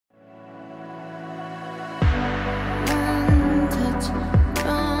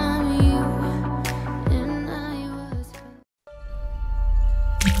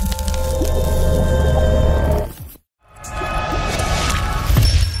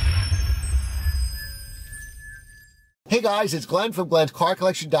Hey guys, it's Glenn from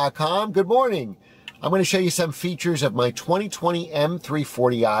glenscarcollection.com. Good morning. I'm going to show you some features of my 2020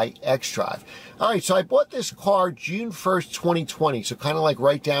 M340i xDrive. All right, so I bought this car June 1st, 2020, so kind of like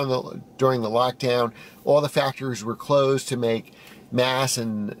right down during the lockdown. All the factories were closed to make masks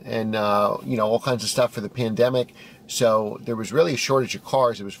and you know, all kinds of stuff for the pandemic. So there was really a shortage of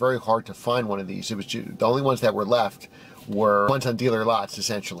cars. It was very hard to find one of these. It was the only ones that were left were ones on dealer lots,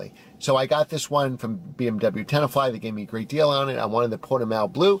 essentially. So I got this one from BMW M340i. They gave me a great deal on it. I wanted the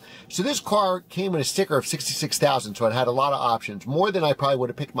Portimao blue. So this car came with a sticker of $66,000, so it had a lot of options, more than I probably would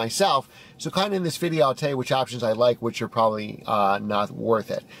have picked myself. So kind of in this video, I'll tell you which options I like, which are probably not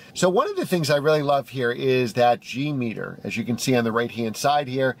worth it. So one of the things I really love here is that G meter. As you can see on the right-hand side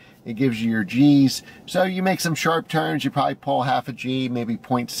here, it gives you your G's. So you make some sharp turns, you probably pull half a G, maybe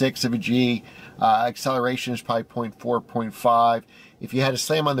 0.6 of a G. Acceleration is probably 0.4, 0.5. If you had to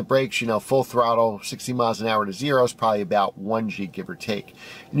slam on the brakes, you know, full throttle, 60 miles an hour to 0 is probably about 1 G, give or take.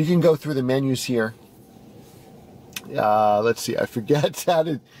 And you can go through the menus here. Let's see, I forget how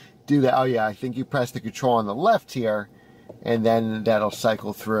to do that. Oh yeah, I think you press the control on the left here, and then that'll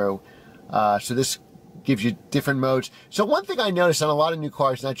cycle through. So this gives you different modes. So one thing I noticed on a lot of new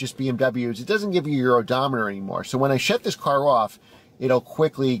cars, not just BMWs, it doesn't give you your odometer anymore. So when I shut this car off, it'll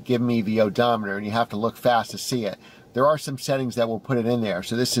quickly give me the odometer, and you have to look fast to see it. There are some settings that will put it in there.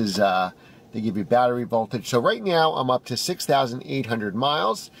 So this is, they give you battery voltage. So right now I'm up to 6,800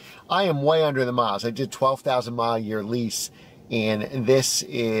 miles. I am way under the miles. I did 12,000 mile a year lease, and this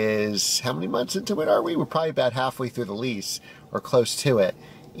is, how many months into it are we? We're probably about halfway through the lease, or close to it.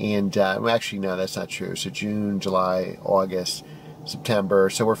 And well, actually, no, that's not true. So June, July, August, September.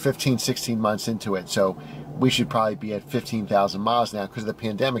 So we're 15, 16 months into it. So we should probably be at 15,000 miles now because of the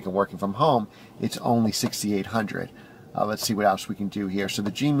pandemic and working from home. It's only 6,800. Let's see what else we can do here. So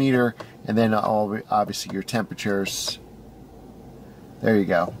the G meter, and then obviously your temperatures. There you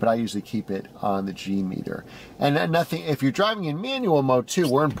go. But I usually keep it on the G meter. And nothing, if you're driving in manual mode too,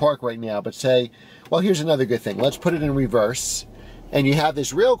 we're in park right now, but say, well, here's another good thing. Let's put it in reverse. And you have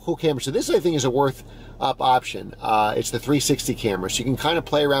this real cool camera. So this, I think, is a worth up option. It's the 360 camera. So you can kind of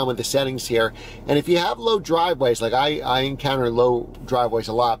play around with the settings here. And if you have low driveways, like I encounter low driveways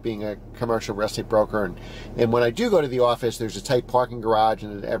a lot being a commercial real estate broker. And when I do go to the office, there's a tight parking garage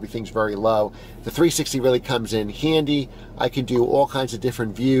and everything's very low. The 360 really comes in handy. I can do all kinds of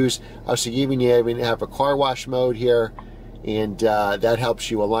different views. So you even have a car wash mode here. And that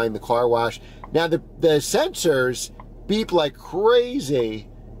helps you align the car wash. Now the sensors beep like crazy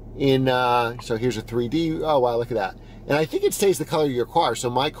in so here's a 3D. Oh wow, look at that. And I think it stays the color of your car. So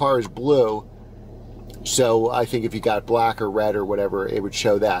my car is blue, so I think if you got black or red or whatever, it would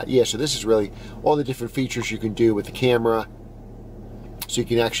show that. Yeah, so this is really all the different features you can do with the camera, so you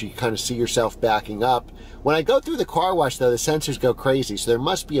can actually kind of see yourself backing up. When I go through the car wash though, the sensors go crazy, so there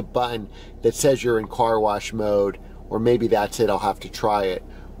must be a button that says you're in car wash mode, or maybe that's it. I'll have to try it,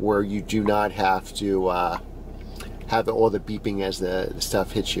 where you do not have to have all the beeping as the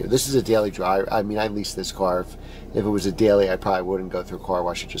stuff hits you. This is a daily drive. I mean, I leased this car. If it was a daily, I probably wouldn't go through a car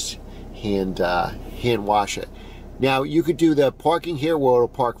wash. I'd just hand wash it. Now, you could do the parking here where it'll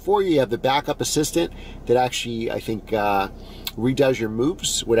park for you. You have the backup assistant that actually, I think, redoes your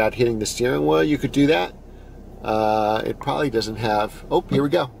moves without hitting the steering wheel. You could do that. It probably doesn't have... Oh, here we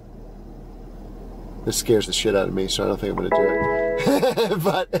go. This scares the shit out of me, so I don't think I'm going to do it.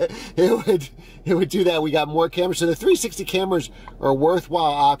 But it would do that. We got more cameras. So the 360 cameras are a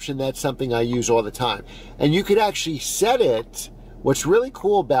worthwhile option. That's something I use all the time. And you could actually set it. What's really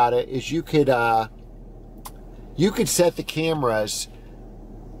cool about it is you could set the cameras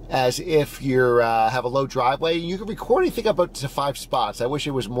as if you have a low driveway. You can record anything up to 5 spots. I wish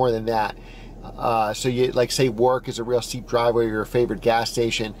it was more than that. So you, like, say work is a real steep driveway or your favorite gas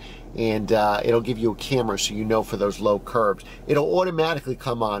station, and it'll give you a camera so you know for those low curbs. It'll automatically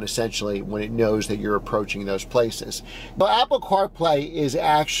come on essentially when it knows that you're approaching those places. But Apple CarPlay is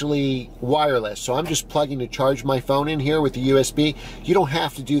actually wireless, so I'm just plugging to charge my phone in here with the USB. You don't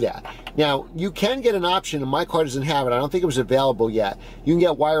have to do that. Now, you can get an option, and my car doesn't have it. I don't think it was available yet. You can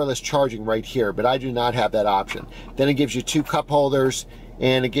get wireless charging right here, but I do not have that option. Then it gives you 2 cup holders,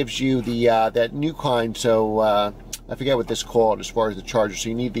 and it gives you the that new kind, so I forget what this is called as far as the charger, so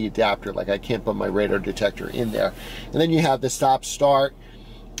you need the adapter. Like, I can't put my radar detector in there. And then you have the stop start.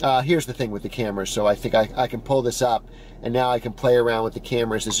 Here's the thing with the cameras, so I think I can pull this up, and now I can play around with the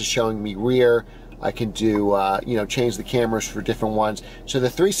cameras. This is showing me rear. I can do, you know, change the cameras for different ones. So the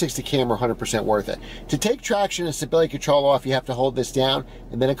 360 camera, 100% worth it. To take traction and stability control off, you have to hold this down,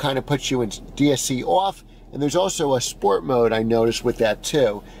 and then it kind of puts you in DSC off. And there's also a sport mode I noticed with that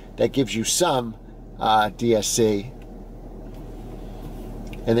too, that gives you some DSC.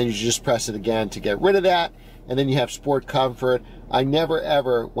 and then you just press it again to get rid of that, and then you have Sport Comfort. I never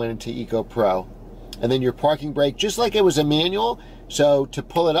ever went into Eco Pro. And then your parking brake, just like it was a manual. So to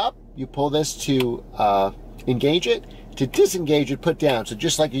pull it up, you pull this to engage it. To disengage it, put down. So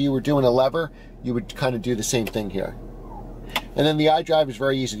just like you were doing a lever, you would kind of do the same thing here. And then the iDrive is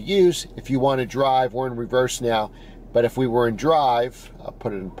very easy to use. If you want to drive, we're in reverse now, but if we were in drive, I'll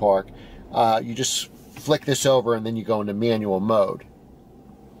put it in park, you just flick this over and then you go into manual mode.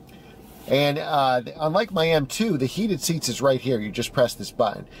 And unlike my M2, the heated seats is right here. You just press this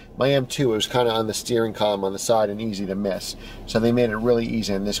button. My M2, it was kind of on the steering column on the side and easy to miss. So they made it really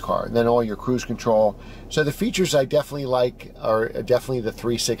easy in this car. And then all your cruise control. So the features I definitely like are definitely the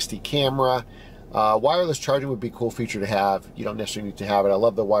 360 camera. Wireless charging would be a cool feature to have. You don't necessarily need to have it. I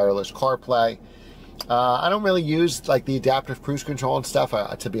love the wireless CarPlay. I don't really use like the adaptive cruise control and stuff,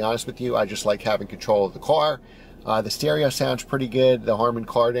 to be honest with you. I just like having control of the car. The stereo sounds pretty good, the Harman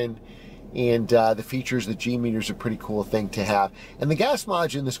Kardon. And the features, the G meter is a pretty cool thing to have. And the gas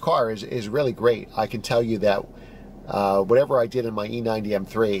mileage in this car is really great. I can tell you that whatever I did in my E90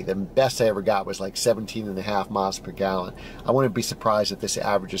 M3, the best I ever got was like 17.5 miles per gallon. I wouldn't be surprised if this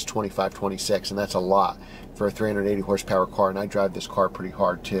averages 25, 26, and that's a lot for a 380 horsepower car, and I drive this car pretty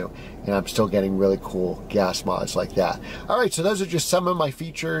hard too, and I'm still getting really cool gas mileage like that. All right, so those are just some of my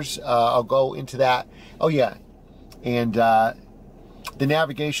features. I'll go into that. Oh yeah, and the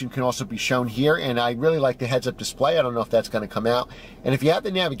navigation can also be shown here, and I really like the heads-up display. I don't know if that's going to come out. And if you have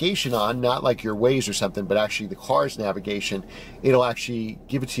the navigation on, not like your Waze or something, but actually the car's navigation, it'll actually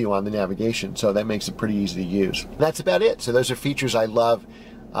give it to you on the navigation, so that makes it pretty easy to use. And that's about it. So those are features I love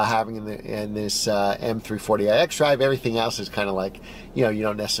having in this M340i xDrive. Everything else is kind of like, you know, you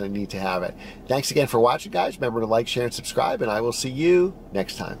don't necessarily need to have it. Thanks again for watching, guys. Remember to like, share, and subscribe, and I will see you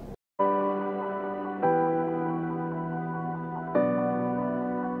next time.